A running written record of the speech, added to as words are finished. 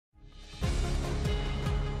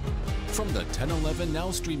From the 1011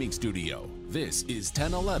 Now streaming studio, this is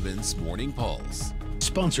 1011's Morning Pulse.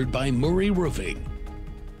 Sponsored by Murray Roofing.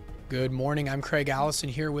 Good morning, I'm Craig Allison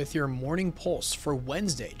here with your Morning Pulse for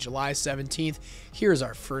Wednesday, July 17th. Here's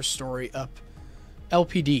our first story up.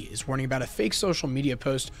 LPD is warning about a fake social media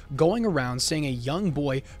post going around saying a young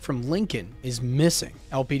boy from Lincoln is missing.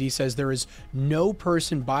 LPD says there is no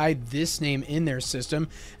person by this name in their system,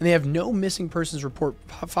 and they have no missing persons report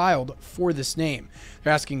filed for this name.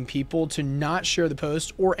 They're asking people to not share the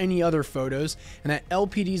post or any other photos, and that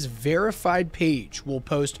LPD's verified page will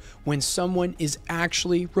post when someone is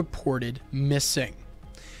actually reported missing.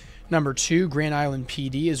 Number 2, Grand Island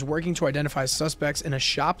PD is working to identify suspects in a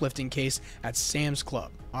shoplifting case at Sam's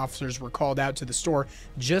Club. Officers were called out to the store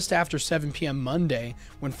just after 7 p.m. Monday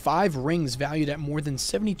when 5 rings valued at more than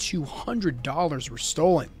 $7,200 were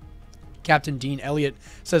stolen. Captain Dean Elliott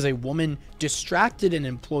says a woman distracted an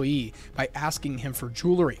employee by asking him for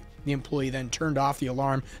jewelry. The employee then turned off the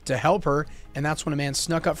alarm to help her, and that's when a man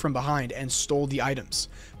snuck up from behind and stole the items.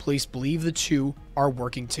 Police believe the two are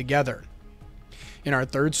working together. In our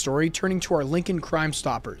third story, turning to our Lincoln Crime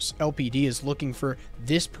Stoppers, LPD is looking for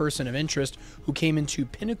this person of interest who came into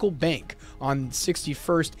Pinnacle Bank on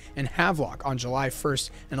 61st and Havelock on July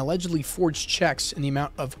 1st and allegedly forged checks in the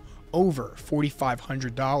amount of over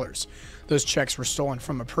 $4,500. Those checks were stolen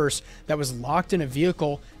from a purse that was locked in a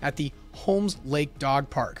vehicle at the Holmes Lake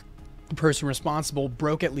Dog Park. The person responsible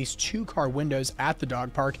broke at least 2 car windows at the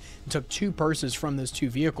dog park and took 2 purses from those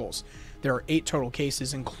 2 vehicles. There are 8 total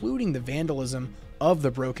cases, including the vandalism of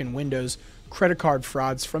the broken windows, credit card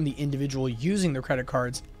frauds from the individual using the credit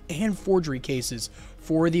cards, and forgery cases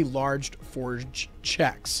for the large forged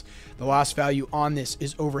checks. The loss value on this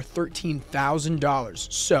is over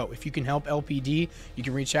 $13,000. So if you can help LPD, you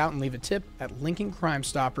can reach out and leave a tip at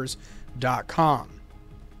LincolnCrimeStoppers.com.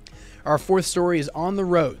 Our fourth story is on the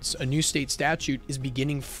roads. A new state statute is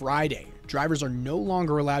beginning Friday. Drivers are no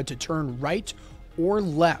longer allowed to turn right or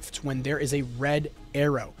left when there is a red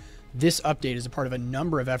arrow. This update is a part of a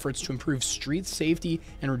number of efforts to improve street safety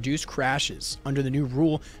and reduce crashes. Under the new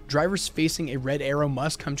rule, drivers facing a red arrow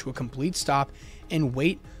must come to a complete stop and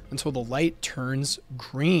wait until the light turns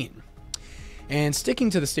green. And sticking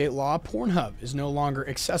to the state law, Pornhub is no longer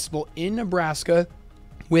accessible in Nebraska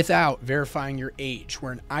without verifying your age,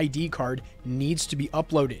 where an ID card needs to be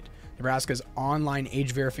uploaded. Nebraska's Online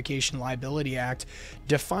Age Verification Liability Act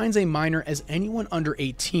defines a minor as anyone under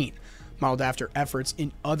 18, modeled after efforts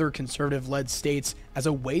in other conservative-led states as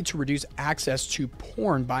a way to reduce access to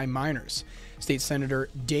porn by minors. State Senator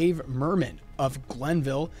Dave Merman of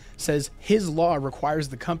Glenville says his law requires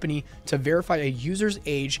the company to verify a user's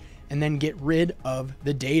age and then get rid of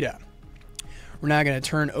the data. We're now going to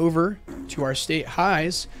turn over to our state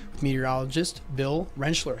highs with meteorologist Bill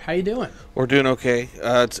Rentschler. How you doing? We're doing okay.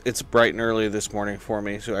 It's bright and early this morning for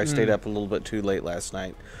me, so I stayed up a little bit too late last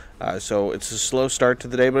night. So it's a slow start to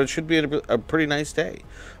the day, but it should be a pretty nice day.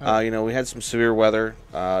 We had some severe weather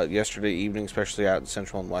yesterday evening, especially out in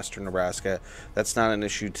central and western Nebraska. That's not an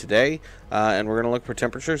issue today, and we're going to look for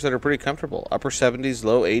temperatures that are pretty comfortable. Upper 70s,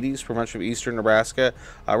 low 80s for much of eastern Nebraska,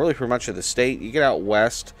 really for much of the state. You get out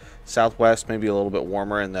west, southwest, maybe a little bit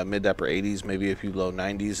warmer in the mid to upper 80s, maybe a few low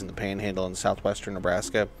 90s in the Panhandle in southwestern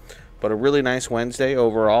Nebraska. But a really nice Wednesday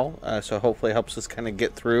overall, so hopefully it helps us kind of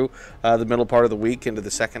get through the middle part of the week into the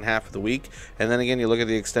second half of the week. And then again, you look at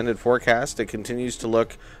the extended forecast, it continues to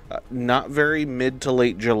look not very mid to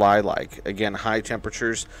late July-like. Again, high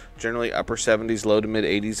temperatures, generally upper 70s, low to mid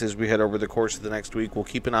 80s as we head over the course of the next week. We'll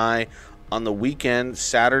keep an eye on the weekend.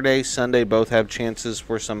 Saturday, Sunday both have chances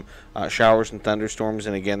for some showers and thunderstorms,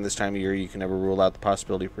 and again, this time of year you can never rule out the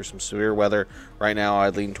possibility for some severe weather. Right now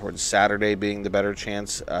I'd lean towards Saturday being the better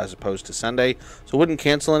chance as opposed to Sunday, so wouldn't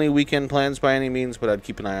cancel any weekend plans by any means, but I'd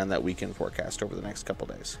keep an eye on that weekend forecast over the next couple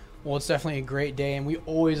days. Well, it's definitely a great day, and we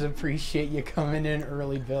always appreciate you coming in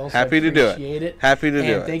early, Bill. So Happy to do it. Happy to do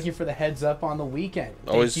it. And thank you for the heads up on the weekend.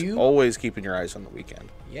 Always keeping your eyes on the weekend.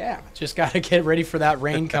 Yeah, just got to get ready for that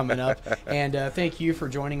rain coming up. And thank you for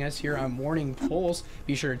joining us here on Morning Pulse.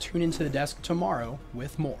 Be sure to tune into the desk tomorrow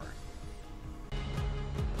with more.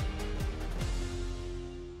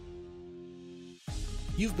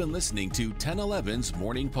 You've been listening to 1011's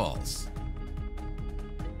Morning Pulse.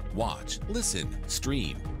 Watch, listen,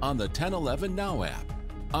 stream on the 1011 Now app,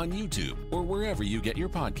 on YouTube, or wherever you get your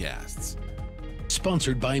podcasts.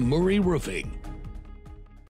 Sponsored by Murray Roofing.